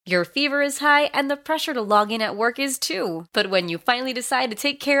Your fever is high and the pressure to log in at work is too. But when you finally decide to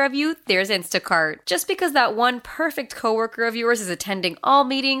take care of you, there's Instacart. Just because that one perfect coworker of yours is attending all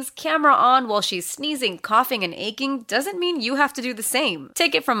meetings, camera on while she's sneezing, coughing, and aching, doesn't mean you have to do the same.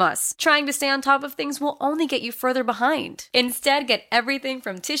 Take it from us. Trying to stay on top of things will only get you further behind. Instead, get everything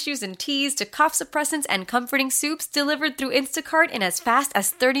from tissues and teas to cough suppressants and comforting soups delivered through Instacart in as fast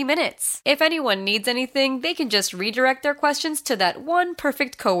as 30 minutes. If anyone needs anything, they can just redirect their questions to that one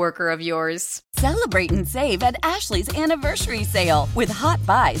perfect coworker of yours. Celebrate and save at Ashley's Anniversary Sale. With Hot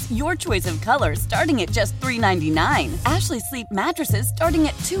Buys, your choice of colors starting at just $3.99. Ashley Sleep mattresses starting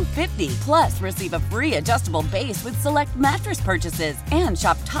at $2.50. Plus, receive a free adjustable base with select mattress purchases. And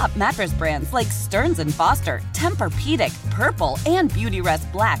shop top mattress brands like Stearns & Foster, Tempur-Pedic, Purple, and Beautyrest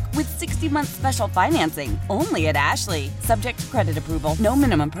Black with 60-month special financing. Only at Ashley. Subject to credit approval. No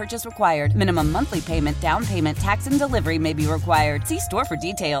minimum purchase required. Minimum monthly payment, down payment, tax, and delivery may be required. See store for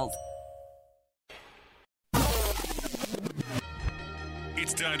details.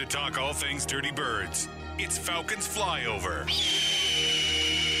 It's time to talk all things Dirty Birds. It's Falcons Flyover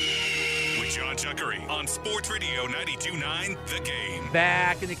with Jon Chuckery on Sports Radio 92.9 The Game.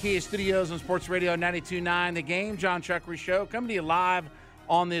 Back in the Kia Studios on Sports Radio 92.9 The Game. Jon Chuckery Show coming to you live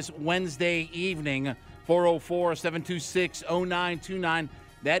on this Wednesday evening. 404-726-0929.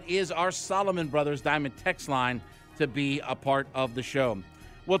 That is our Solomon Brothers Diamond text line to be a part of the show.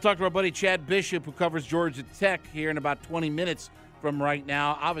 We'll talk to our buddy Chad Bishop, who covers Georgia Tech, here in about 20 minutes from right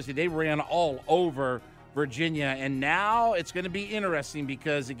now. Obviously, they ran all over Virginia, and now it's going to be interesting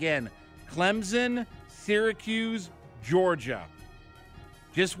because, again, Clemson, Syracuse, Georgia.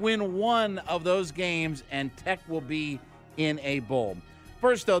 Just win one of those games, and Tech will be in a bowl.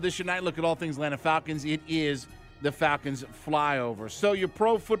 First, though, this is your night look at all things Atlanta Falcons. It is the Falcons Flyover. So your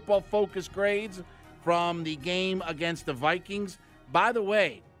pro football focus grades from the game against the Vikings. By the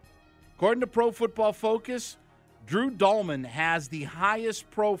way, according to Pro Football Focus, Drew Dahlman has the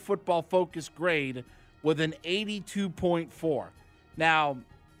highest Pro Football Focus grade with an 82.4. Now,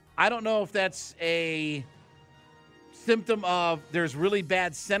 I don't know if that's a symptom of there's really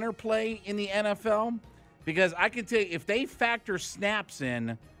bad center play in the NFL, because I can tell you, if they factor snaps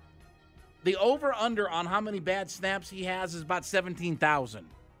in, the over-under on how many bad snaps he has is about 17,000,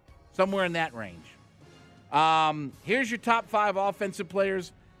 somewhere in that range. Here's your top 5 offensive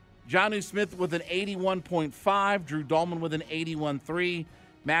players. Jonnu Smith with an 81.5, Drew Dahlman with an 81.3,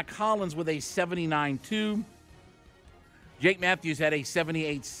 Mac Hollins with a 79.2, Jake Matthews had a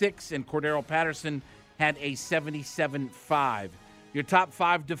 78.6, and Cordero Patterson had a 77.5. Your top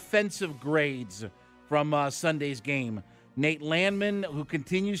 5 defensive grades from Sunday's game. Nate Landman, who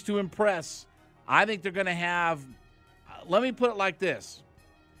continues to impress. I think they're going to have, let me put it like this.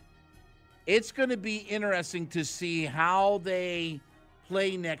 It's going to be interesting to see how they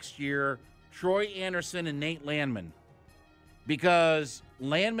play next year, Troy Anderson and Nate Landman, because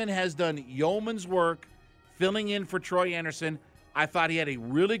Landman has done yeoman's work filling in for Troy Anderson. I thought he had a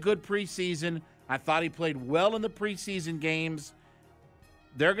really good preseason. I thought he played well in the preseason games.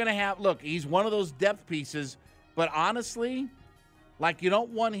 They're going to have, look, he's one of those depth pieces, but honestly, like, you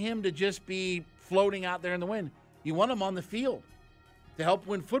don't want him to just be floating out there in the wind. You want him on the field to help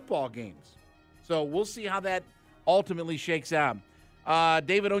win football games. So we'll see how that ultimately shakes out.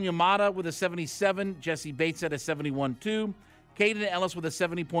 David Onyemata with a 77, Jesse Bates at a 71.2, Caden Ellis with a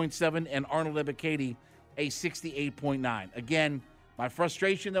 70.7, and Arnold Ebiketie a 68.9. Again, my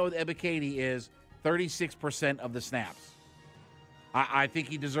frustration, though, with Ebiketie is 36% of the snaps. I think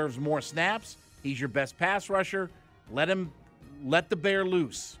he deserves more snaps. He's your best pass rusher. Let the bear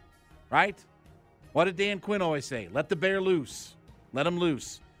loose, right? What did Dan Quinn always say? Let the bear loose. Let him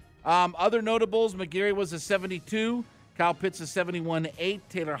loose. Other notables, McGarry was a 72. Kyle Pitts a 71.8.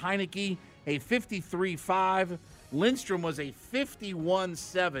 Taylor Heineke a 53.5. Lindstrom was a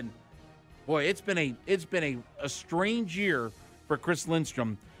 51.7. Boy, it's been a strange year for Chris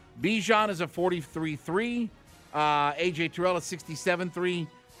Lindstrom. Bijan is a 43.3. A.J. Terrell a 67.3.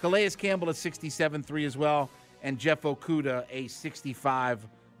 Calais Campbell a 67.3 as well. And Jeff Okudah a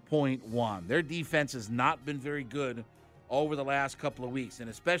 65.1. Their defense has not been very good over the last couple of weeks. And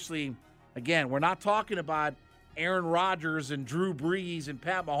especially, again, we're not talking about Aaron Rodgers and Drew Brees and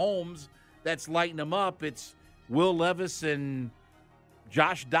Pat Mahomes that's lighting them up. It's Will Levis and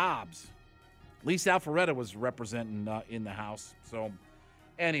Josh Dobbs. At least Alpharetta was representing in the house. So,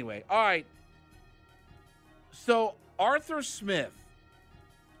 anyway, all right. So, Arthur Smith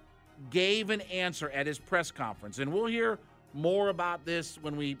gave an answer at his press conference, and we'll hear more about this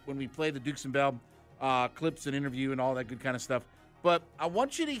when we play the Dukes and Bell clips and interview and all that good kind of stuff. But I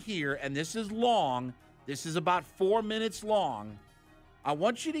want you to hear, and this is long, this is about 4 minutes long, I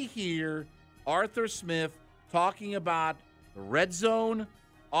want you to hear Arthur Smith talking about the red zone,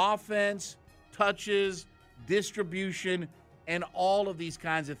 offense, touches, distribution, and all of these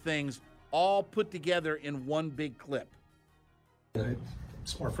kinds of things all put together in one big clip. A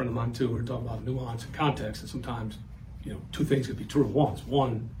smart friend of mine, too, we were talking about nuance and context, and sometimes, two things could be true at once.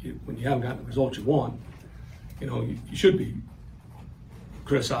 One, when you haven't gotten the results you want, you should be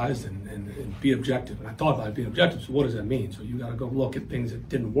criticized and be objective. And I thought about being objective, so what does that mean? So you got to go look at things that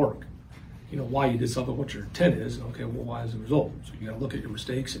didn't work. Why you did something, what your intent is. Okay, well, why is the result? So you got to look at your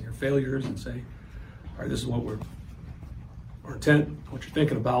mistakes and your failures and say, all right, this is what our intent, what you're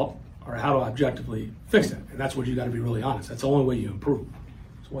thinking about, or how do I objectively fix that? And that's what you got to be really honest. That's the only way you improve.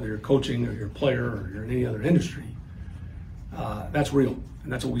 So whether you're coaching or you're a player or you're in any other industry, that's real.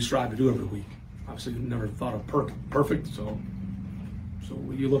 And that's what we strive to do every week. Obviously, we've never thought of perfect. So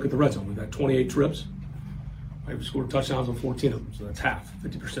you look at the red zone. We've got 28 trips. We've scored touchdowns on 14 of them, so that's half,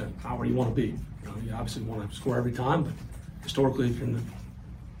 50%. Not where you want to be. You obviously want to score every time, but historically, if you're in the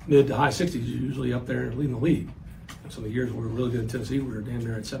mid to high 60s, you're usually up there leading the league. And some of the years we were really good in Tennessee, we were damn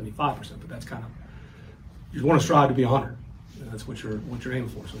near at 75%. But that's kind of, you want to strive to be 100. And that's what you're aiming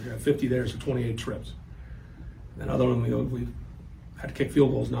for. So you're at 50 there, so 28 trips. And then other than we had to kick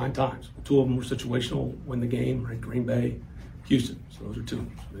field goals 9 times. 2 of them were situational, win the game, right? Green Bay, Houston. So those are 2.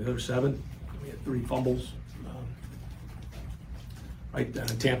 So the other 7, we had 3 fumbles. Right down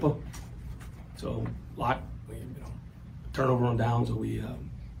in Tampa, so a lot, turnover on downs that we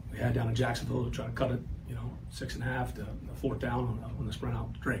had down in Jacksonville to try to cut it, 6.5 to the 4th down on the sprint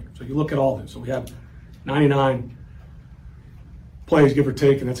out to Drake. So you look at all this. So we have 99 plays, give or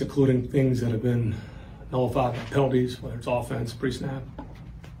take, and that's including things that have been nullified by penalties, whether it's offense, pre-snap,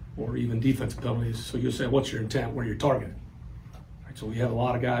 or even defensive penalties. So you'll say, what's your intent? Where you're targeting? Right, so we have a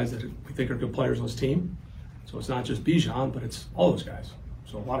lot of guys that we think are good players on this team. So it's not just Bijan, but it's all those guys.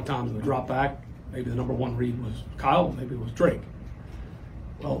 So a lot of times in the drop back, maybe the number 1 read was Kyle, maybe it was Drake.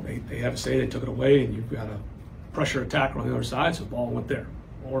 Well, they have to say they took it away, and you've got a pressure attacker on the other side, so the ball went there.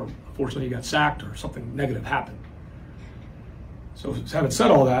 Or unfortunately, you got sacked or something negative happened. So having said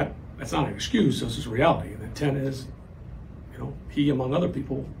all that, that's not an excuse, this is reality. And the intent is, he, among other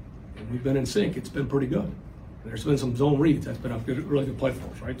people, and we've been in sync, it's been pretty good. And there's been some zone reads, that's been a really good play for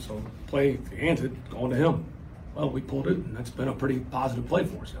us, right? So play, if he hands it, going to him. Well, we pulled it, and that's been a pretty positive play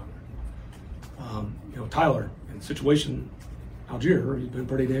for us down there. Tyler, in situation, Algier, he's been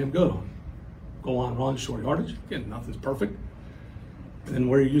pretty damn good on goal line runs, short yardage. Again, nothing's perfect. And then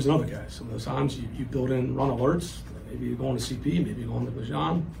where you're using other guys. Some of those times you build in run alerts. Maybe you're going to CP, maybe you're going to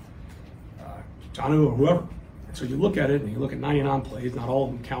Bijan, Jonu, or whoever. And so you look at it, and you look at 99 plays. Not all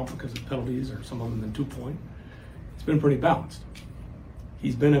of them count because of penalties, or some of them in 2-point. It's been pretty balanced.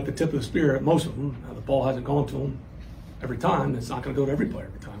 He's been at the tip of the spear at most of them. Now, the ball hasn't gone to him every time. It's not going to go to every player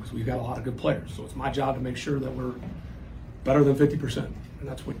every time because we've got a lot of good players. So it's my job to make sure that we're better than 50%. And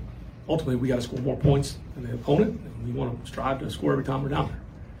that's what, ultimately, we got to score more points than the opponent. And we want to strive to score every time we're down there.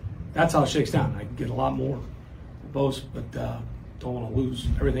 That's how it shakes down. I can get a lot more boast, but don't want to lose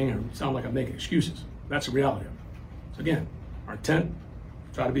everything or sound like I'm making excuses. That's the reality of it. So again, our intent,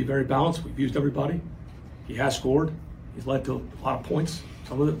 try to be very balanced. We've used everybody. He has scored. He's led to a lot of points,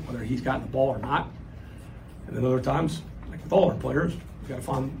 some of it, whether he's gotten the ball or not. And then other times, like with all our players, we've got to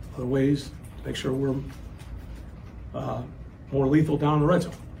find other ways to make sure we're more lethal down in the red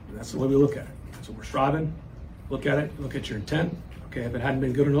zone. And that's the way we look at it. So we're striving, look at it, look at your intent. Okay, if it hadn't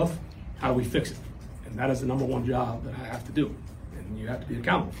been good enough, how do we fix it? And that is the number 1 job that I have to do. And you have to be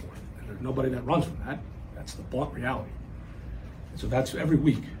accountable for it. And there's nobody that runs from that. That's the blunt reality. And so that's every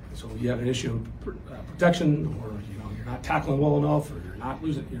week. So you have an issue of protection, or you're not tackling well enough, or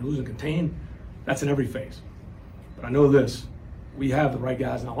you're losing contain. That's in every phase. But I know this: we have the right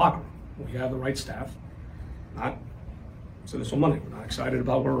guys in the locker room. We have the right staff. So this on Monday, we're not excited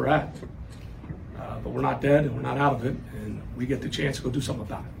about where we're at, but we're not dead and we're not out of it, and we get the chance to go do something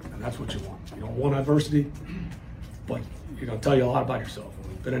about it. And that's what you want. You don't want adversity, but you're going to tell you a lot about yourself.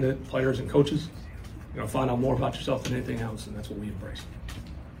 When you've been in it, players and coaches, you're going to find out more about yourself than anything else, and that's what we embrace.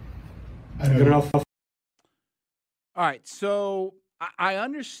 Good enough? All right, so I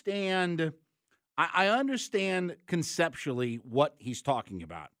understand. I understand conceptually what he's talking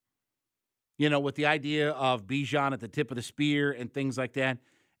about. With the idea of Bijan at the tip of the spear and things like that.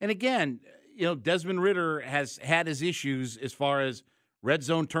 And again, Desmond Ridder has had his issues as far as red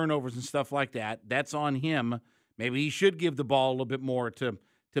zone turnovers and stuff like that. That's on him. Maybe he should give the ball a little bit more to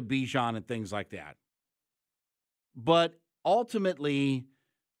Bijan and things like that. But ultimately,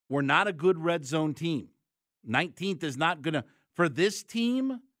 we're not a good red zone team. 19th is not going to, for this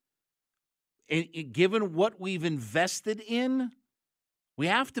team, given what we've invested in, We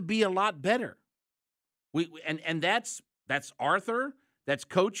have to be a lot better. And that's Arthur, that's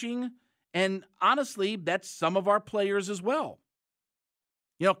coaching, and honestly, that's some of our players as well.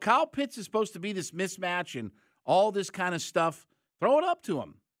 You know, Kyle Pitts is supposed to be this mismatch and all this kind of stuff. Throw it up to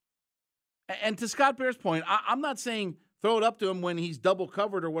him. And to Scott Bear's point, I'm not saying throw it up to him when he's double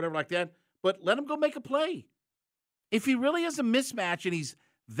covered or whatever like that, but let him go make a play. If he really is a mismatch and he's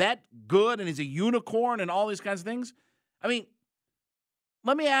that good and he's a unicorn and all these kinds of things, I mean,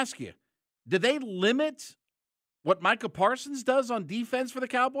 let me ask you, do they limit what Micah Parsons does on defense for the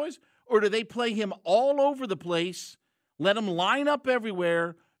Cowboys, or do they play him all over the place, let him line up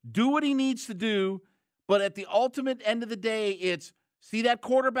everywhere, do what he needs to do, but at the ultimate end of the day, it's see that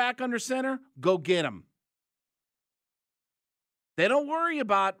quarterback under center? Go get him. They don't worry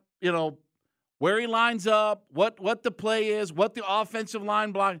about, where he lines up, what the play is, what the offensive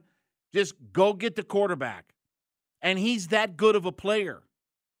line block. Just go get the quarterback. And he's that good of a player.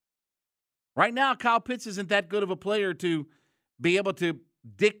 Right now, Kyle Pitts isn't that good of a player to be able to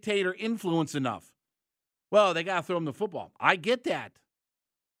dictate or influence enough. Well, they got to throw him the football. I get that.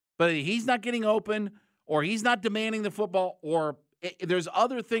 But he's not getting open, or he's not demanding the football, or there's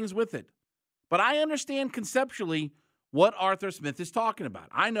other things with it. But I understand conceptually what Arthur Smith is talking about.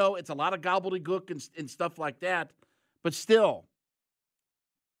 I know it's a lot of gobbledygook and stuff like that, but still,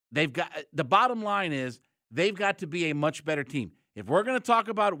 the bottom line is they've got to be a much better team. If we're going to talk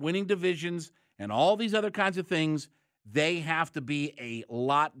about winning divisions and all these other kinds of things, they have to be a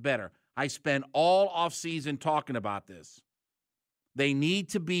lot better. I spent all offseason talking about this. They need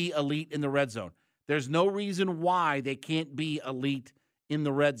to be elite in the red zone. There's no reason why they can't be elite in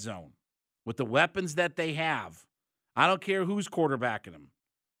the red zone. With the weapons that they have, I don't care who's quarterbacking them.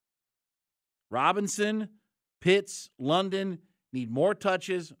 Robinson, Pitts, London need more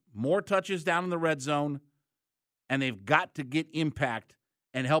touches down in the red zone, and they've got to get impact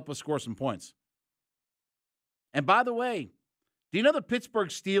and help us score some points. And by the way, do you know the Pittsburgh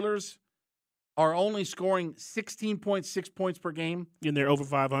Steelers are only scoring 16.6 points per game? And they're over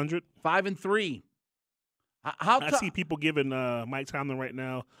 500? 5-3. I see people giving Mike Tomlin right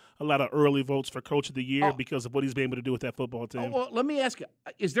now a lot of early votes for Coach of the Year because of what he's been able to do with that football team. Well, let me ask you,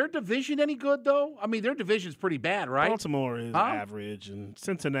 is their division any good, though? I mean, their division's pretty bad, right? Baltimore is average, and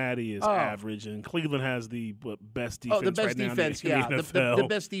Cincinnati is average, and Cleveland has the best defense the best right defense, now in the NFL. The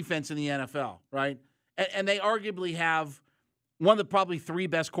best defense in the NFL, right? And they arguably have one of the probably three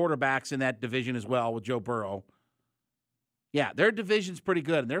best quarterbacks in that division as well with Joe Burrow. Yeah, their division's pretty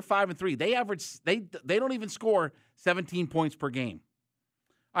good, and they're 5-3. They average they don't even score 17 points per game.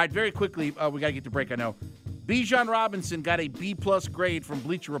 All right, very quickly, we got to get to break, I know. Bijan Robinson got a B-plus grade from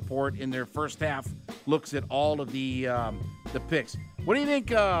Bleacher Report in their first half. Looks at all of the picks. What do you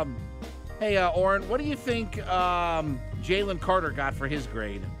think, Oren, what do you think Jalen Carter got for his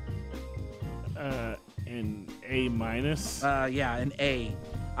grade? An A-. Yeah, an A.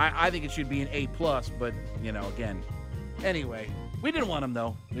 I think it should be an A+, but, again. Anyway, we didn't want him,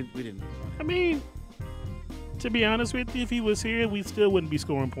 though. We didn't want him. I mean, to be honest with you, if he was here, we still wouldn't be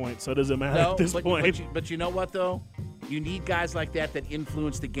scoring points, so it doesn't matter at this point. But you know what, though? You need guys like that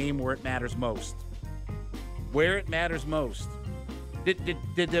influence the game where it matters most. Where it matters most. Did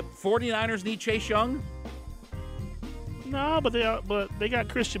the 49ers need Chase Young? No, but they got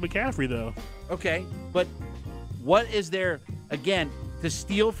Christian McCaffrey, though. Okay, but what is their, again, to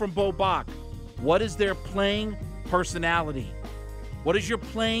steal from Bo Bach, what is their playing personality? What is your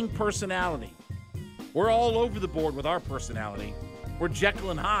playing personality? We're all over the board with our personality. We're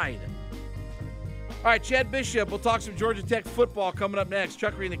Jekyll and Hyde. All right, Chad Bishop. We'll talk some Georgia Tech football coming up next.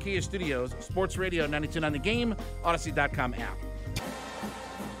 Chuckery in the Kia Studios, Sports Radio 92.9 The Game, Odyssey.com app.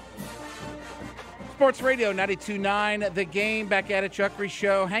 Sports Radio 92.9 The Game. Back at it, Chuckery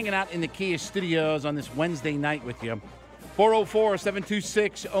Show. Hanging out in the Kia Studios on this Wednesday night with you.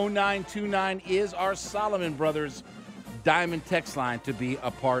 404-726-0929 is our Solomon Brothers Diamond text line to be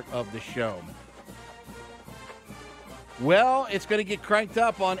a part of the show. Well, it's going to get cranked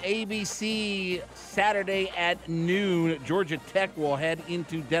up on ABC Saturday at noon. Georgia Tech will head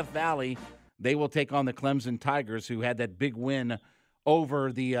into Death Valley. They will take on the Clemson Tigers, who had that big win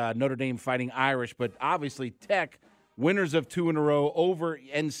over the Notre Dame Fighting Irish. But obviously Tech, winners of 2 in a row over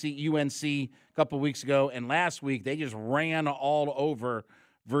UNC a couple weeks ago. And last week, they just ran all over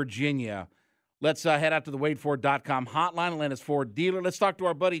Virginia. Let's head out to the WadeFord.com hotline, Atlanta's Ford dealer. Let's talk to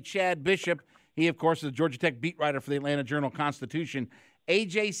our buddy Chad Bishop. He, of course, is a Georgia Tech beat writer for the Atlanta Journal-Constitution.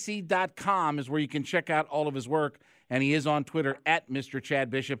 AJC.com is where you can check out all of his work, and he is on Twitter at Mr. Chad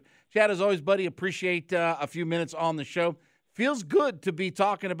Bishop. Chad, as always, buddy, appreciate a few minutes on the show. Feels good to be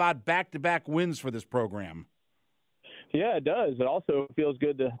talking about back-to-back wins for this program. Yeah, it does. It also feels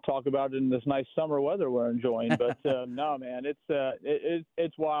good to talk about it in this nice summer weather we're enjoying. But no, man,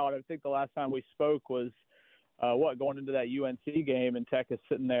 it's wild. I think the last time we spoke was going into that UNC game, and Tech is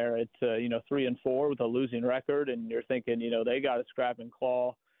sitting there at 3-4 with a losing record, and you're thinking they got to scrap and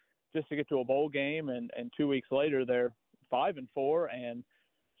claw just to get to a bowl game, and 2 weeks later they're 5-4 and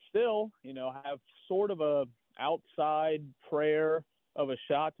still have sort of a outside prayer of a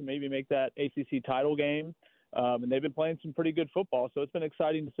shot to maybe make that ACC title game. And they've been playing some pretty good football, so it's been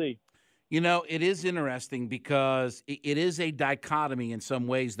exciting to see. It is interesting because it is a dichotomy in some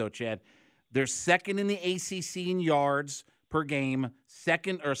ways, though, Chad. They're second in the ACC in yards per game,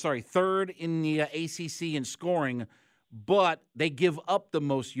 third in the ACC in scoring, but they give up the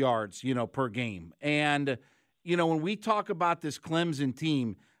most yards, per game. And, when we talk about this Clemson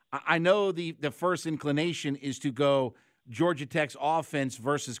team, I know the first inclination is to go Georgia Tech's offense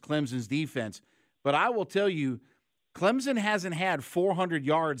versus Clemson's defense. But I will tell you, Clemson hasn't had 400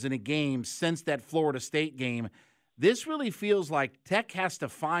 yards in a game since that Florida State game. This really feels like Tech has to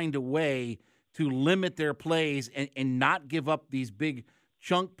find a way to limit their plays and not give up these big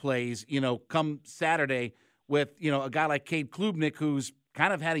chunk plays, come Saturday with, a guy like Cade Klubnik, who's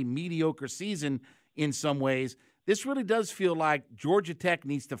kind of had a mediocre season in some ways. This really does feel like Georgia Tech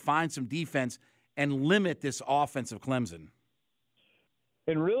needs to find some defense and limit this offense of Clemson.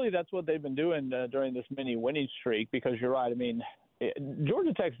 And really, that's what they've been doing during this mini winning streak, because you're right. I mean,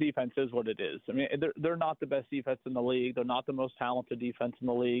 Georgia Tech's defense is what it is. I mean, they're not the best defense in the league. They're not the most talented defense in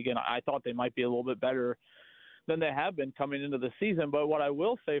the league, and I thought they might be a little bit better than they have been coming into the season. But what I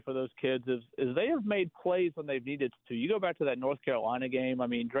will say for those kids is they have made plays when they've needed to. You go back to that North Carolina game. I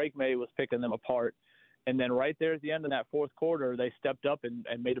mean, Drake May was picking them apart. And then right there at the end of that fourth quarter, they stepped up and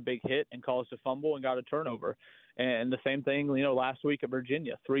made a big hit and caused a fumble and got a turnover. And the same thing, last week at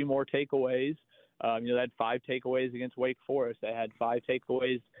Virginia, 3 more takeaways. They had 5 takeaways against Wake Forest. They had 5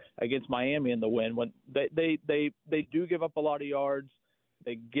 takeaways against Miami in the win. When they do give up a lot of yards,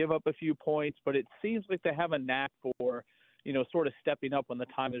 they give up a few points, but it seems like they have a knack for, sort of stepping up when the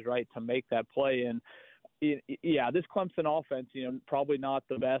time is right to make that play. And this Clemson offense, probably not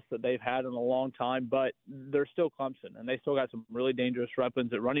the best that they've had in a long time, but they're still Clemson, and they still got some really dangerous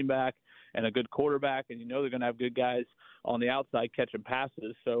weapons at running back and a good quarterback, and they're going to have good guys on the outside catching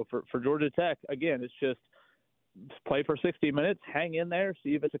passes. So for Georgia Tech, again, it's just play for 60 minutes, hang in there,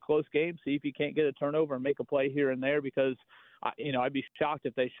 see if it's a close game, see if you can't get a turnover and make a play here and there, because I'd be shocked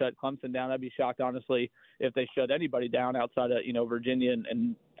if they shut Clemson down. I'd be shocked, honestly, if they shut anybody down outside of, Virginia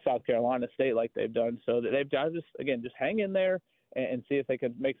and South Carolina State like they've done. So they've got to just hang in there and see if they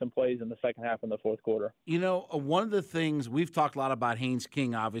can make some plays in the second half and the fourth quarter. One of the things we've talked a lot about Haynes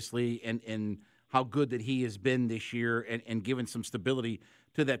King, obviously, and how good that he has been this year and given some stability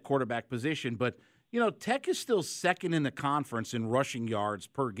to that quarterback position. But, Tech is still second in the conference in rushing yards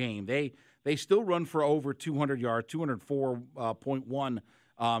per game. They still run for over 200 yards, 204.1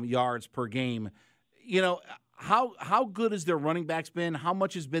 yards per game. How good has their running backs been? How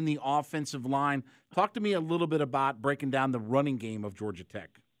much has been the offensive line? Talk to me a little bit about breaking down the running game of Georgia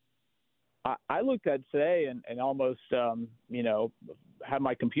Tech. I looked at today and almost, had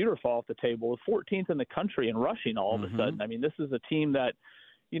my computer fall off the table. 14th in the country in rushing all of a sudden. I mean, this is a team that,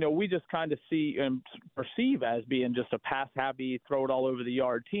 we just kind of see and perceive as being just a pass-happy,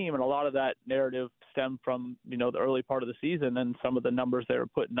 throw-it-all-over-the-yard team. And a lot of that narrative stemmed from, the early part of the season and some of the numbers they were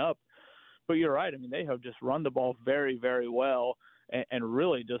putting up. But you're right. I mean, they have just run the ball very, very well and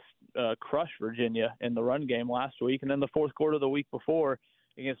really just crushed Virginia in the run game last week. And then the fourth quarter of the week before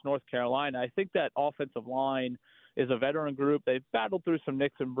against North Carolina, I think that offensive line is a veteran group. They've battled through some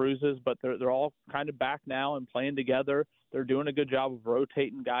nicks and bruises, but they're all kind of back now and playing together. They're doing a good job of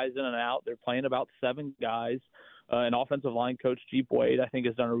rotating guys in and out. They're playing about 7 guys. And offensive line coach Jeep Wade, I think,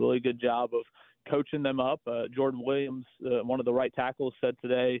 has done a really good job of coaching them up. Jordan Williams, one of the right tackles, said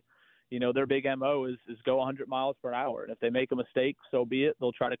today, their big MO is go 100 miles per hour. And if they make a mistake, so be it.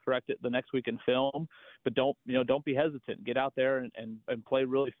 They'll try to correct it the next week in film. But don't be hesitant. Get out there and play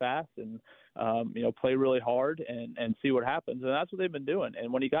really fast and, play really hard and see what happens. And that's what they've been doing.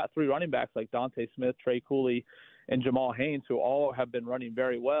 And when you got 3 running backs like Dante Smith, Trey Cooley, and Jamal Haynes, who all have been running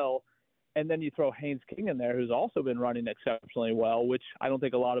very well, and then you throw Haynes King in there, who's also been running exceptionally well, which I don't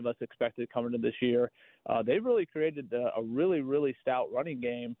think a lot of us expected coming into this year. They've really created a really, really stout running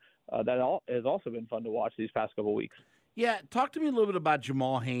game that has also been fun to watch these past couple of weeks. Yeah, talk to me a little bit about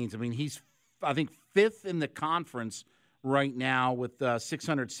Jamal Haynes. I mean, he's, I think, 5th in the conference right now with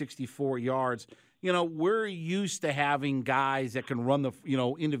 664 yards. We're used to having guys that can run the,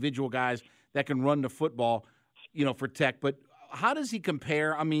 individual guys that can run the football, for Tech. But how does he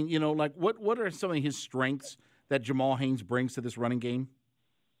compare? I mean, what are some of his strengths that Jamal Haynes brings to this running game?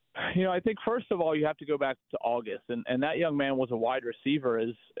 I think first of all, you have to go back to August, and that young man was a wide receiver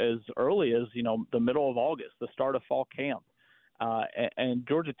as early as, the middle of August, the start of fall camp. And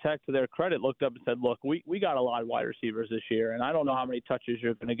Georgia Tech, to their credit, looked up and said, look, we got a lot of wide receivers this year, and I don't know how many touches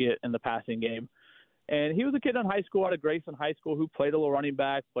you're going to get in the passing game. And he was a kid in high school out of Grayson High School who played a little running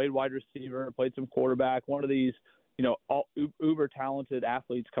back, played wide receiver, played some quarterback, one of these, all uber talented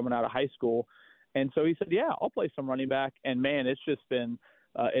athletes coming out of high school. And so he said, yeah, I'll play some running back. And, man, it's just been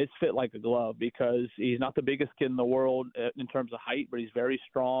it's fit like a glove because he's not the biggest kid in the world in terms of height, but he's very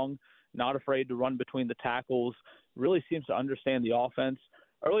strong, not afraid to run between the tackles, really seems to understand the offense.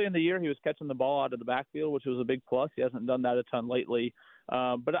 Early in the year, he was catching the ball out of the backfield, which was a big plus. He hasn't done that a ton lately.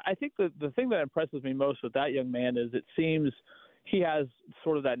 But I think the thing that impresses me most with that young man is it seems he has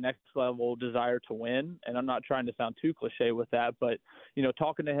sort of that next level desire to win. And I'm not trying to sound too cliche with that, but,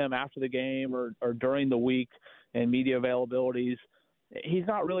 talking to him after the game or during the week and media availabilities, he's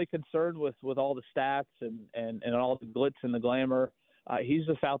not really concerned with all the stats and all the glitz and the glamour. He's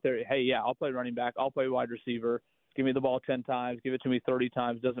just out there, hey, yeah, I'll play running back. I'll play wide receiver. Give me the ball 10 times. Give it to me 30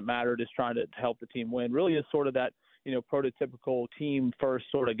 times. Doesn't matter. Just trying to help the team win. Really is sort of that, prototypical team-first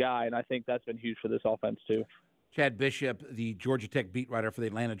sort of guy, and I think that's been huge for this offense too. Chad Bishop, the Georgia Tech beat writer for the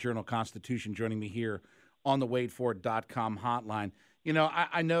Atlanta Journal-Constitution, joining me here on the WadeFord.com hotline.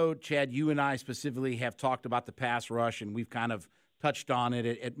 I know, Chad, you and I specifically have talked about the pass rush, and we've kind of touched on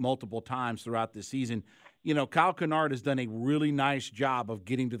it at multiple times throughout this season. Kyle Kennard has done a really nice job of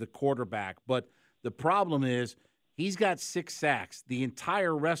getting to the quarterback, but the problem is he's got 6 sacks. The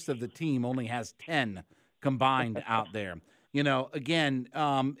entire rest of the team only has 10 combined out there. Again,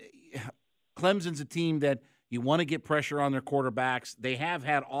 Clemson's a team that you want to get pressure on their quarterbacks. They have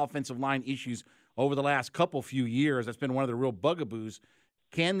had offensive line issues over the last few years. That's been one of the real bugaboos.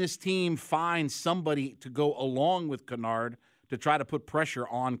 Can this team find somebody to go along with Kennard to try to put pressure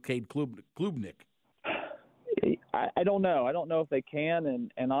on Cade Klubnik? I don't know. I don't know if they can,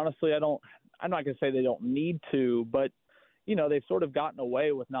 and honestly, I'm not going to say they don't need to, but they've sort of gotten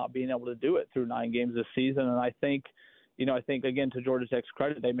away with not being able to do it through 9 games this season, and I think again, to Georgia Tech's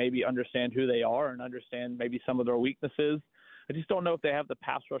credit, they maybe understand who they are and understand maybe some of their weaknesses. I just don't know if they have the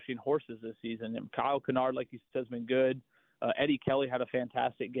pass rushing horses this season. And Kyle Kennard, like you said, has been good. Eddie Kelly had a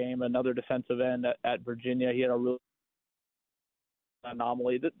fantastic game, another defensive end at Virginia. He had a real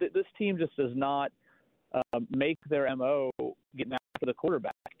anomaly. This team just does not make their MO getting after the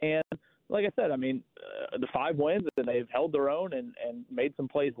quarterback. And like I said, the 5 wins, and they've held their own and made some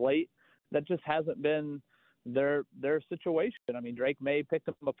plays late. That just hasn't been their situation. Drake May picked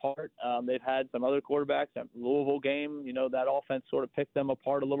them apart. They've had some other quarterbacks. That Louisville game, that offense sort of picked them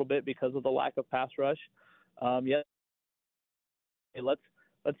apart a little bit because of the lack of pass rush.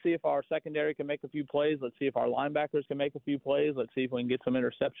 Let's see if our secondary can make a few plays. Let's see if our linebackers can make a few plays. Let's see if we can get some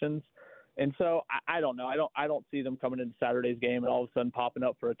interceptions. And so I don't know. I don't see them coming into Saturday's game and all of a sudden popping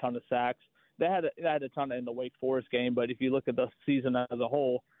up for a ton of sacks. They had a ton in the Wake Forest game, but if you look at the season as a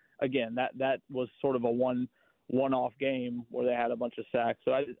whole, again, that was sort of a one-off game where they had a bunch of sacks.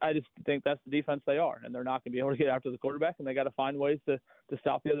 So I just think that's the defense they are, and they're not going to be able to get after the quarterback, and they got to find ways to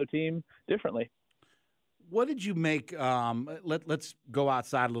stop the other team differently. What did you make? Let's go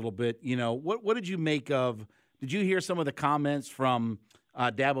outside a little bit. What did you make of? Did you hear some of the comments from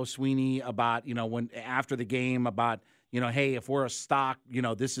Dabo Swinney about when after the game about hey, if we're a stock,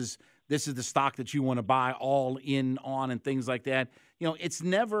 this is the stock that you want to buy all in on and things like that. It's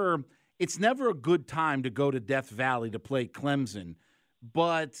never a good time to go to Death Valley to play Clemson,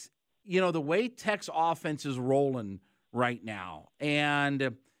 but the way Tech's offense is rolling right now,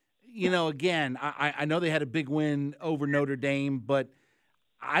 and again, I know they had a big win over Notre Dame, but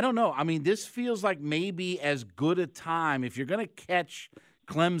I don't know. This feels like maybe as good a time if you're going to catch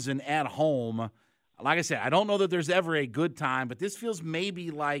Clemson at home. Like I said, I don't know that there's ever a good time, but this feels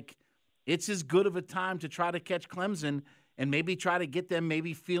maybe like it's as good of a time to try to catch Clemson and maybe try to get them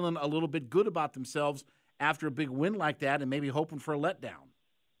maybe feeling a little bit good about themselves after a big win like that and maybe hoping for a letdown.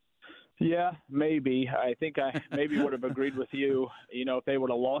 Yeah, maybe. I think I maybe would have agreed with you, if they would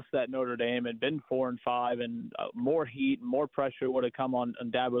have lost that Notre Dame and been 4-5 and more heat, more pressure would have come on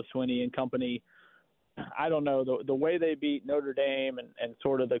Dabo Swinney and company. I don't know, the way they beat Notre Dame and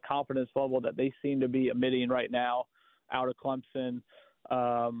sort of the confidence level that they seem to be emitting right now out of Clemson,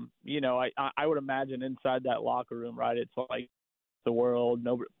 I would imagine inside that locker room, right, it's like the world,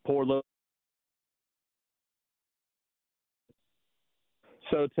 poor little.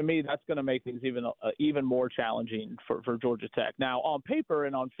 So to me, that's going to make things even more challenging for Georgia Tech. Now, on paper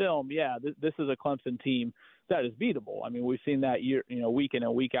and on film, yeah, this is a Clemson team that is beatable. I mean, we've seen that week in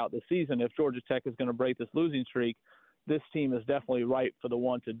and week out this season. If Georgia Tech is going to break this losing streak, this team is definitely right for the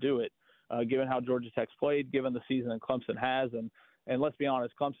one to do it, given how Georgia Tech's played, given the season that Clemson has. And let's be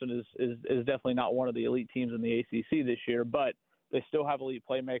honest, Clemson is definitely not one of the elite teams in the ACC this year, but they still have elite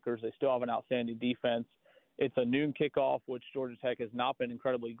playmakers. They still have an outstanding defense. It's a noon kickoff, which Georgia Tech has not been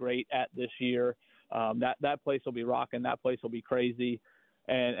incredibly great at this year. That place will be rocking. That place will be crazy.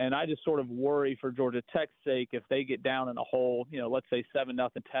 And I just sort of worry for Georgia Tech's sake if they get down in a hole, let's say 7-0,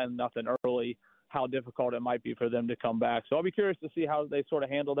 10-0 early, how difficult it might be for them to come back. So I'll be curious to see how they sort of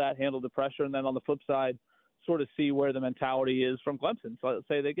handle the pressure. And then on the flip side, sort of see where the mentality is from Clemson. So let's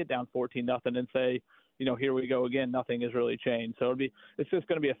say they get down 14-0 and say, here we go again. Nothing has really changed. So it's just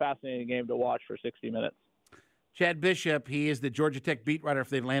going to be a fascinating game to watch for 60 minutes. Chad Bishop, he is the Georgia Tech beat writer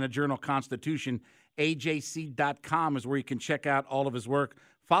for the Atlanta Journal-Constitution. AJC.com is where you can check out all of his work.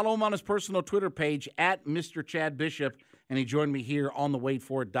 Follow him on his personal Twitter page at Mr. Chad Bishop, and he joined me here on the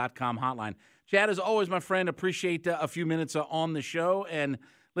waitforit.com hotline. Chad, as always, my friend, appreciate a few minutes on the show. And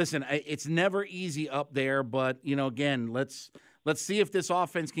listen, it's never easy up there, but, again, let's see if this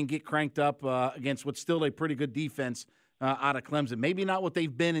offense can get cranked up against what's still a pretty good defense out of Clemson. Maybe not what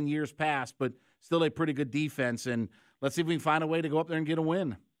they've been in years past, but still a pretty good defense. And let's see if we can find a way to go up there and get a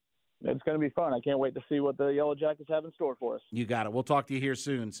win. It's going to be fun. I can't wait to see what the Yellow Jackets have in store for us. You got it. We'll talk to you here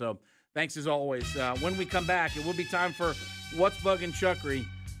soon. So thanks as always. When we come back, it will be time for What's Buggin Chuckery.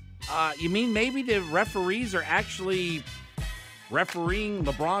 You mean maybe the referees are actually refereeing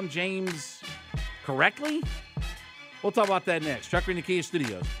LeBron James correctly? We'll talk about that next. Chuckery in the Kia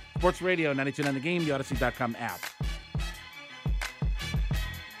Studios. Sports Radio 92.9 The Game, the Odyssey.com app.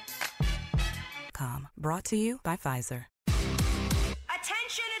 Brought to you by Pfizer.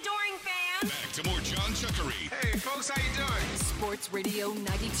 Attention, adoring fans. Back to more Jon Chuckery. Hey, folks, how you doing? Sports Radio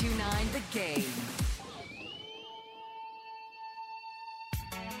 92.9 The Game.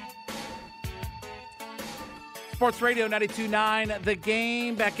 Sports Radio 92.9 The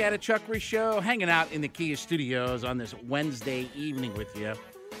Game. Back at a Chuckery Show. Hanging out in the Kia Studios on this Wednesday evening with you.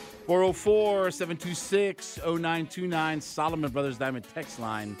 404-726-0929. Solomon Brothers Diamond text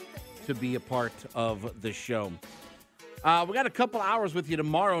line to be a part of the show. We got a couple hours with you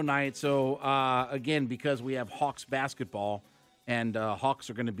tomorrow night. So, again, because we have Hawks basketball, and Hawks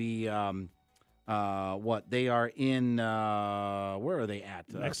are going to be, they are in, where are they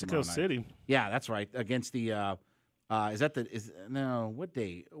at? Mexico City. Yeah, that's right. Against the, what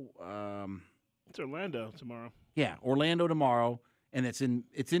day? It's Orlando tomorrow. Yeah, Orlando tomorrow, and it's in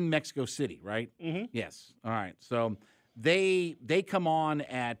Mexico City, right? Mm-hmm. Yes. All right. So they come on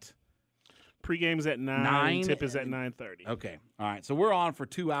at Pre-game's at 9. Tip is at 9:30. Okay. All right. So we're on for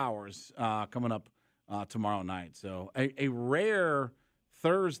 2 hours coming up tomorrow night. So a rare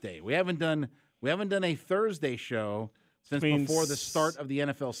Thursday. We haven't done a Thursday show since before the start of the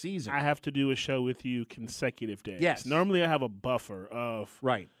NFL season. I have to do a show with you consecutive days. Yes. Normally I have a buffer of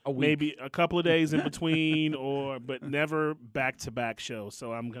a week. Maybe a couple of days in between, but never back-to-back shows.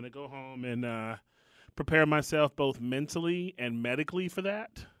 So I'm going to go home and prepare myself both mentally and medically for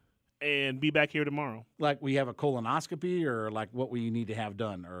that, and be back here tomorrow. Like we have a colonoscopy, or like what we need to have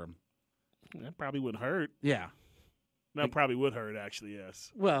done, or that probably would hurt. Yeah, that probably would hurt. Actually,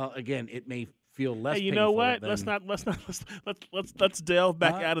 yes. Well, again, it may feel less. Hey, you know what? Let's delve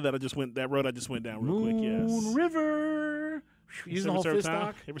back out of that. That road I just went down real quick. Yes. Moon River. Using the whole fist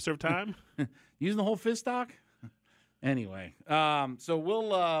stock. Ever serve time? Using the whole fist stock. Anyway,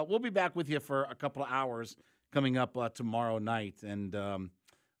 so we'll be back with you for a couple of hours coming up tomorrow night, and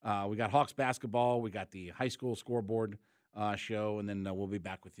we got Hawks basketball, we got the high school scoreboard show, and then we'll be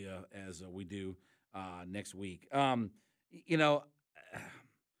back with you as we do next week. I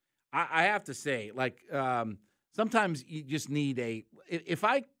have to say, sometimes you just need if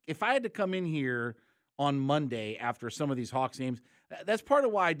I had to come in here on Monday after some of these Hawks games, that's part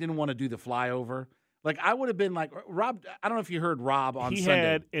of why I didn't want to do the flyover. Like, I would have been like, Rob, I don't know if you heard Rob on Sunday. He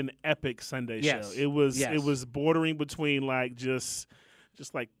had an epic Sunday show. It was bordering between just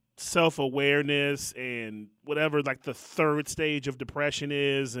like self-awareness and whatever like the third stage of depression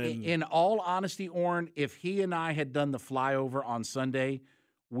is. And in all honesty, Orrin, if he and I had done the flyover on Sunday,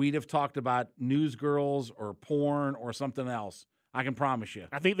 we'd have talked about news girls or porn or something else. I can promise you.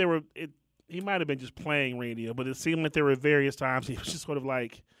 I think he might have been just playing radio, but it seemed like there were various times he was just sort of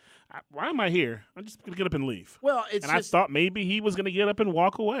like, why am I here? I'm just going to get up and leave. Well, I thought maybe he was going to get up and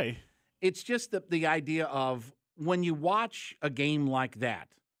walk away. It's just the idea of when you watch a game like that,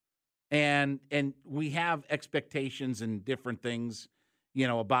 and we have expectations and different things,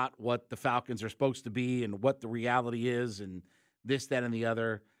 about what the Falcons are supposed to be and what the reality is and this, that, and the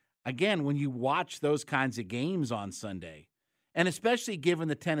other. Again, when you watch those kinds of games on Sunday, and especially given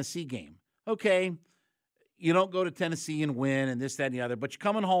the Tennessee game, okay, you don't go to Tennessee and win and this, that, and the other, but you're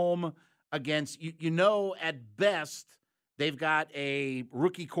coming home against, at best, they've got a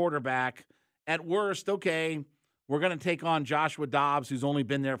rookie quarterback. At worst, okay, we're going to take on Joshua Dobbs, who's only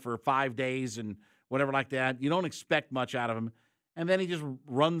been there for 5 days and whatever like that. You don't expect much out of him. And then he just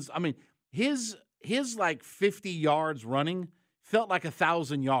runs. I mean, his like 50 yards running felt like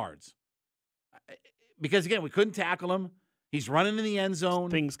 1,000 yards. Because, again, we couldn't tackle him. He's running in the end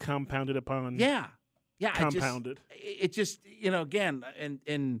zone. Things compounded upon. Yeah. Compounded. It just again,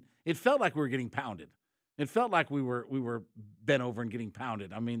 and it felt like we were getting pounded. It felt like we were bent over and getting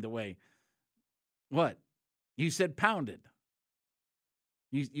pounded. I mean, the way. What? You said pounded.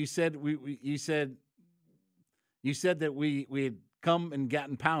 You said you said that we had come and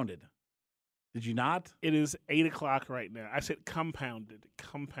gotten pounded. Did you not? It is 8:00 right now. I said compounded.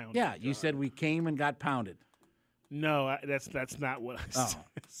 Yeah, you said we came and got pounded. No, that's not what I said.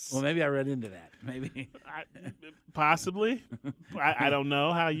 Well, maybe I read into that. Maybe. Possibly. I don't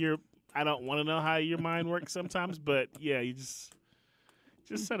know how I don't want to know how your mind works sometimes, but yeah, you just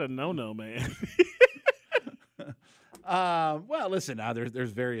said a no, man. Well, listen,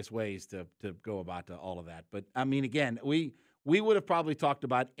 there's various ways to go about all of that. But, I mean, again, we would have probably talked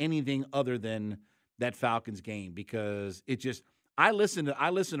about anything other than that Falcons game because it just – I listen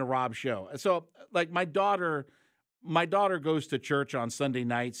to Rob's show. So, like, my daughter goes to church on Sunday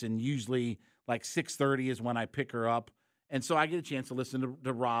nights, and usually like 6:30 is when I pick her up. And so I get a chance to listen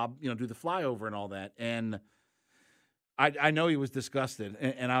to Rob, do the flyover and all that. And I know he was disgusted.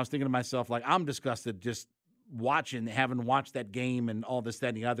 And I was thinking to myself, like, I'm disgusted just having watched that game and all this, that,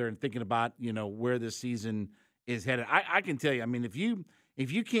 and the other, and thinking about, where this season is headed. I can tell you, I mean, if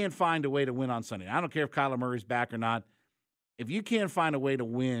you can't find a way to win on Sunday, I don't care if Kyler Murray's back or not, if you can't find a way to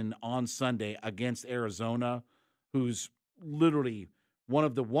win on Sunday against Arizona, who's literally one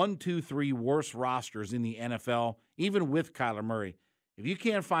of the 1, 2, 3 worst rosters in the NFL, even with Kyler Murray. If you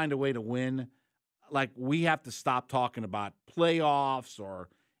can't find a way to win, like, we have to stop talking about playoffs or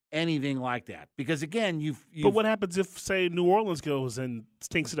anything like that. Because, again, you've But what happens if, say, New Orleans goes and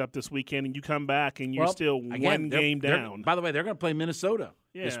stinks it up this weekend and you come back and you're still one game down? By the way, they're going to play Minnesota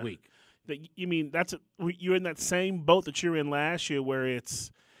this week. You mean you're in that same boat that you're in last year where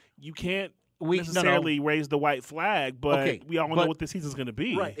it's you can't necessarily raise the white flag, but we all know what this season's going to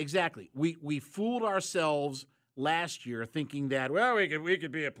be. Right, exactly. We fooled ourselves last year thinking that, well, we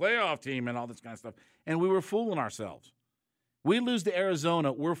could be a playoff team and all this kind of stuff, and we were fooling ourselves. We lose to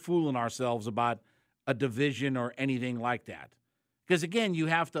Arizona, we're fooling ourselves about a division or anything like that. Because, again, you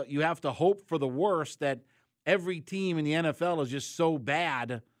have to hope for the worst, that every team in the NFL is just so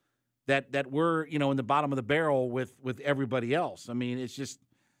bad that we're, in the bottom of the barrel with everybody else. I mean, it's just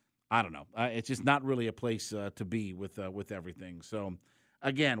 – I don't know. It's just not really a place to be with everything. So,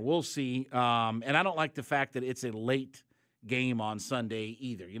 again, we'll see. And I don't like the fact that it's a late game on Sunday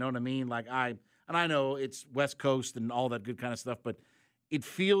either. You know what I mean? Like I know it's West Coast and all that good kind of stuff, but it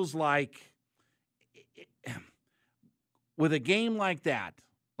feels like with a game like that,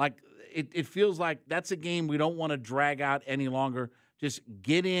 like it feels like that's a game we don't want to drag out any longer. Just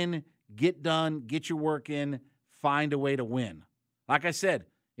get in, get done, get your work in, find a way to win. Like I said,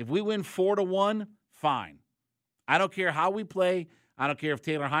 if we win 4-1, fine. I don't care how we play. I don't care if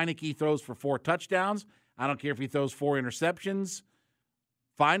Taylor Heineke throws for 4 touchdowns. I don't care if he throws 4 interceptions.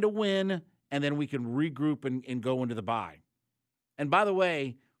 Find a win, and then we can regroup and go into the bye. And by the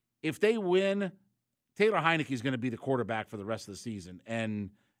way, if they win, Taylor Heineke is going to be the quarterback for the rest of the season, and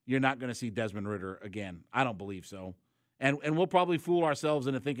you're not going to see Desmond Ridder again. I don't believe so. And we'll probably fool ourselves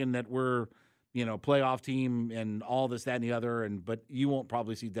into thinking that we're – playoff team and all this, that, and the other, but you won't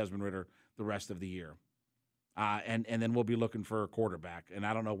probably see Desmond Ridder the rest of the year. And then we'll be looking for a quarterback. And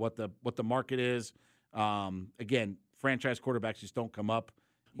I don't know what the market is. Again, franchise quarterbacks just don't come up.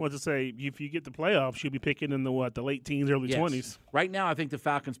 Well, to say, if you get the playoffs, you'll be picking in the late teens, early 20s. Right now, I think the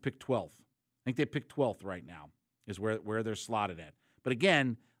Falcons pick 12th. I think they pick 12th right now is where they're slotted at. But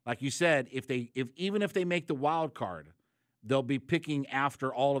again, like you said, even if they make the wild card, they'll be picking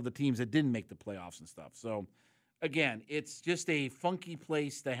after all of the teams that didn't make the playoffs and stuff. So, again, it's just a funky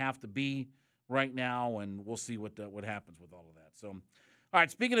place to have to be right now, and we'll see what happens with all of that. So, all right,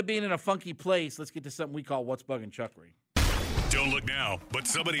 speaking of being in a funky place, let's get to something we call What's Buggin Chuckery. Don't look now, but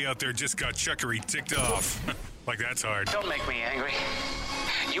somebody out there just got Chuckery ticked off. Like that's hard. Don't make me angry.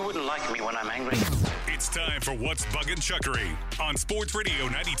 You wouldn't like me when I'm angry. It's It's time for What's Buggin Chuckery on Sports Radio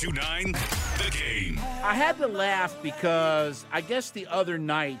 92.9 The Game. I had to laugh because I guess the other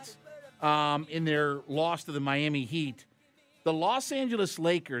night in their loss to the Miami Heat, the Los Angeles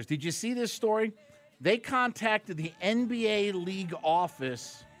Lakers, did you see this story? They contacted the NBA league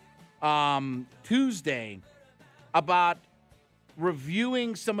office Tuesday about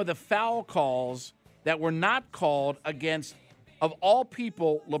reviewing some of the foul calls that were not called against, of all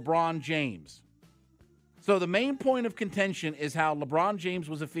people, LeBron James. So the main point of contention is how LeBron James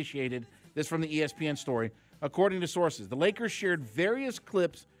was officiated. This from the ESPN story. According to sources, the Lakers shared various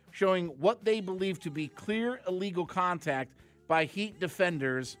clips showing what they believe to be clear illegal contact by Heat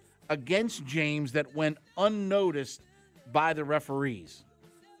defenders against James that went unnoticed by the referees.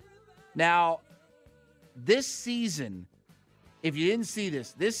 Now, this season, if you didn't see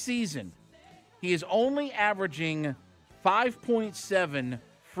this season, he is only averaging 5.7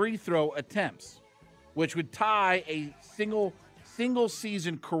 free throw attempts, which would tie a single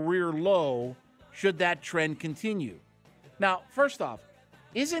season career low should that trend continue. Now, first off,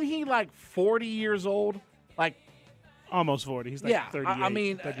 isn't he like 40 years old? Like almost 40. He's like 38, I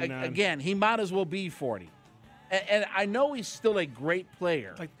mean, 39. Again, he might as well be 40. And I know he's still a great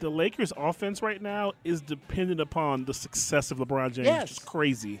player. Like the Lakers' offense right now is dependent upon the success of LeBron James. Yes. It's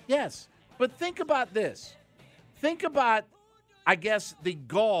crazy. Yes. But think about this. Think about, I guess, the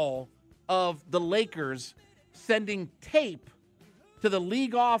gall of the Lakers sending tape to the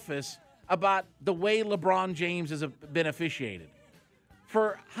league office about the way LeBron James has been officiated.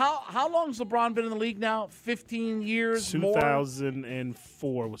 For how long's LeBron been in the league now? 15 years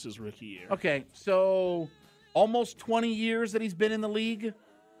 2004 was his rookie year. Okay, so almost 20 years that he's been in the league.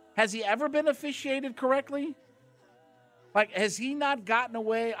 Has he ever been officiated correctly? Like, has he not gotten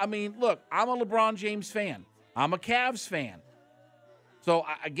away? I mean, look, I'm a LeBron James fan. I'm a Cavs fan. So,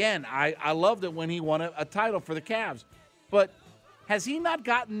 again, I loved it when he won a title for the Cavs. But has he not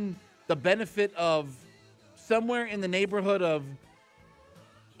gotten the benefit of somewhere in the neighborhood of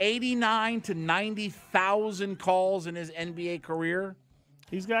 89 to 90,000 calls in his NBA career?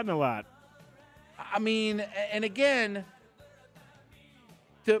 He's gotten a lot. I mean, and again,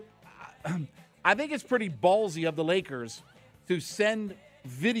 I think it's pretty ballsy of the Lakers to send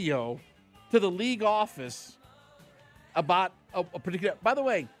video to the league office about a particular. By the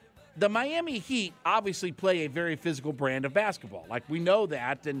way, the Miami Heat obviously play a very physical brand of basketball. Like, we know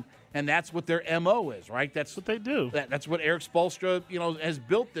that, and that's what their MO is, right? That's what they do. That's what Eric Spoelstra, has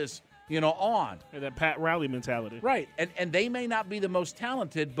built this, on. And that Pat Riley mentality. Right. And they may not be the most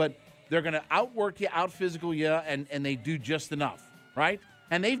talented, but they're going to outwork you, out-physical you, and they do just enough, right?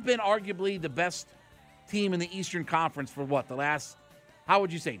 And they've been arguably the best team in the Eastern Conference for what, the last, how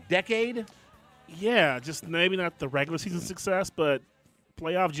would you say, decade? Yeah, just maybe not the regular season success, but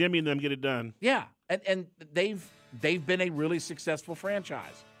playoff Jimmy and them get it done. Yeah, and they've been a really successful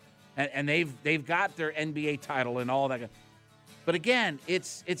franchise, and they've got their NBA title and all that. But again,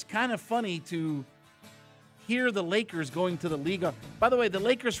 it's kind of funny to hear the Lakers going to the league. By the way, the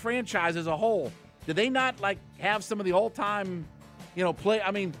Lakers franchise as a whole, did they not have some of the all-time, play?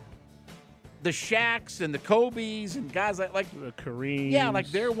 I mean, the Shaqs and the Kobes and guys like the Kareems. Yeah,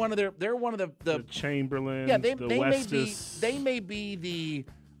 they're one of the Chamberlains. Yeah, the Westis. they may be the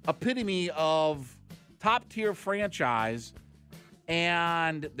epitome of top-tier franchise,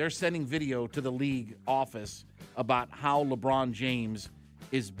 and they're sending video to the league office about how LeBron James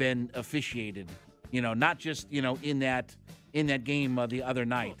has been officiated. Not just in that game the other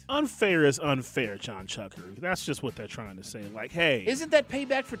night. Unfair is unfair, Jon Chuckery. That's just what they're trying to say. Like, hey, isn't that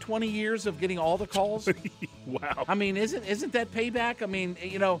payback for 20 years of getting all the calls? Wow. I mean, isn't that payback? I mean,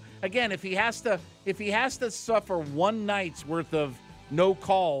 again, if he has to suffer one night's worth of no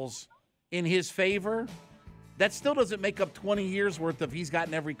calls in his favor, that still doesn't make up 20 years worth of he's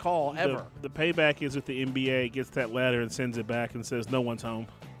gotten every call ever. The payback is if the NBA gets that letter and sends it back and says no one's home.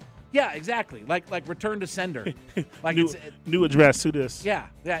 Yeah, exactly. Like return to sender. Like new address. Who this? Yeah.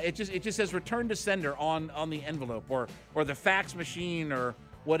 It just says return to sender on the envelope or the fax machine or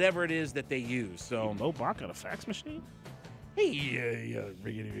whatever it is that they use. So Mo Bach got a fax machine. Hey, yeah.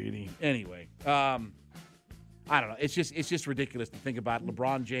 Anyway, I don't know. It's just ridiculous to think about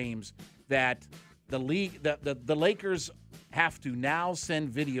LeBron James that the league, the Lakers have to now send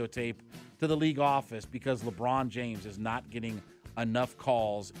videotape to the league office because LeBron James is not getting enough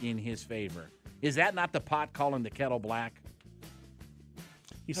calls in his favor. Is that not the pot calling the kettle black?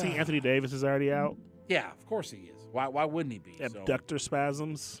 You see Anthony Davis is already out? Yeah, of course he is. Why wouldn't he be? Abductor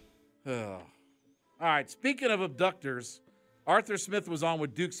spasms. All right, speaking of abductors, Arthur Smith was on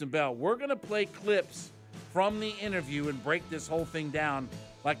with Dukes and Bell. We're going to play clips from the interview and break this whole thing down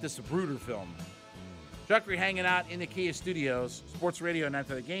like this Zapruder film. Chuckery hanging out in the Kia studios. Sports Radio and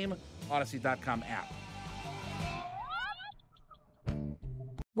After the Game, Odyssey.com app.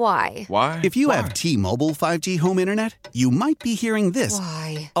 Why? If you have T-Mobile 5G home internet, you might be hearing this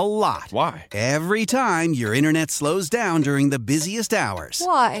a lot. Why? Every time your internet slows down during the busiest hours.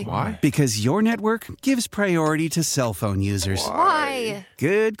 Why? Because your network gives priority to cell phone users. Why?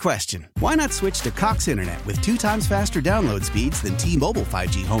 Good question. Why not switch to Cox Internet with 2 times faster download speeds than T-Mobile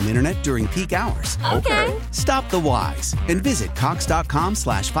 5G home internet during peak hours? Okay. Stop the whys and visit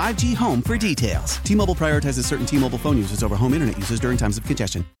cox.com/5G home for details. T-Mobile prioritizes certain T-Mobile phone users over home internet users during times of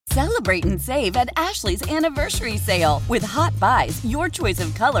congestion. Celebrate and save at Ashley's Anniversary Sale. With Hot Buys, your choice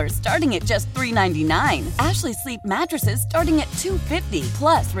of colors starting at just $3.99. Ashley Sleep mattresses starting at $2.50.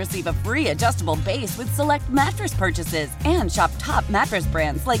 Plus, receive a free adjustable base with select mattress purchases. And shop top mattress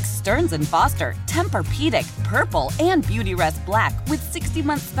brands like Stearns & Foster, Tempur-Pedic, Purple, and Beautyrest Black with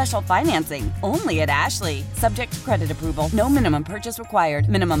 60-month special financing. Only at Ashley. Subject to credit approval. No minimum purchase required.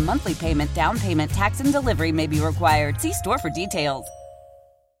 Minimum monthly payment, down payment, tax, and delivery may be required. See store for details.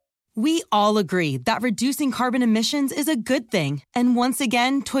 We all agree that reducing carbon emissions is a good thing. And once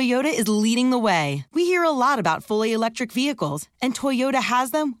again, Toyota is leading the way. We hear a lot about fully electric vehicles, and Toyota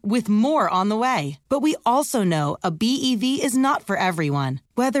has them with more on the way. But we also know a BEV is not for everyone,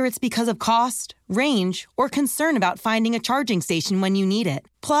 whether it's because of cost, range, or concern about finding a charging station when you need it.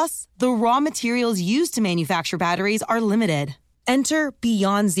 Plus, the raw materials used to manufacture batteries are limited. Enter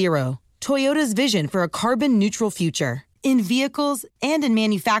Beyond Zero, Toyota's vision for a carbon-neutral future. In vehicles and in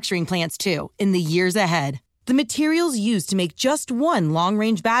manufacturing plants, too, in the years ahead. The materials used to make just one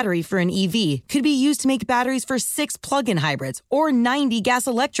long-range battery for an EV could be used to make batteries for 6 plug-in hybrids or 90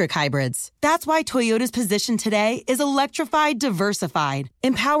 gas-electric hybrids. That's why Toyota's position today is electrified, diversified,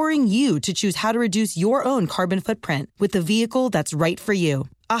 empowering you to choose how to reduce your own carbon footprint with the vehicle that's right for you.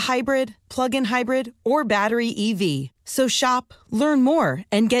 A hybrid, plug-in hybrid, or battery EV. So shop, learn more,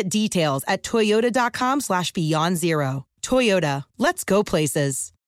 and get details at toyota.com/beyond zero. Toyota, let's go places.